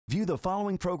View the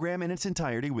following program in its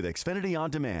entirety with Xfinity On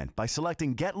Demand by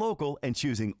selecting Get Local and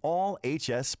choosing All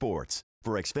HS Sports.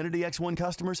 For Xfinity X1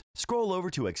 customers, scroll over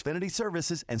to Xfinity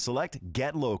Services and select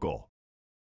Get Local.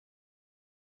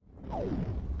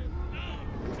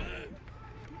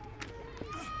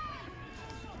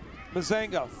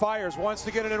 Mazenga fires, wants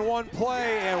to get it in one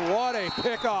play, and what a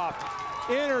pickoff.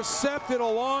 Intercepted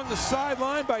along the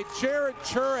sideline by Jared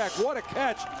Churak. What a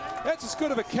catch. That's as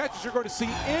good of a catch as you're going to see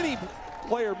any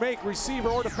player make, receiver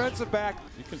or defensive back.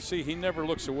 You can see he never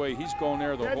looks away. He's going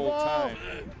there the whole time.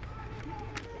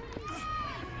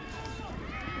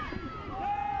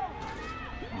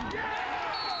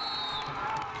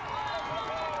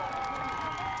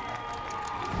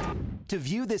 To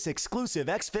view this exclusive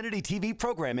Xfinity TV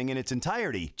programming in its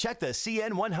entirety, check the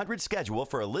CN100 schedule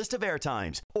for a list of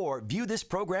airtimes, or view this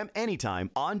program anytime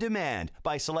on demand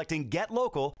by selecting Get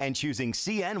Local and choosing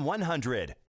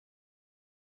CN100.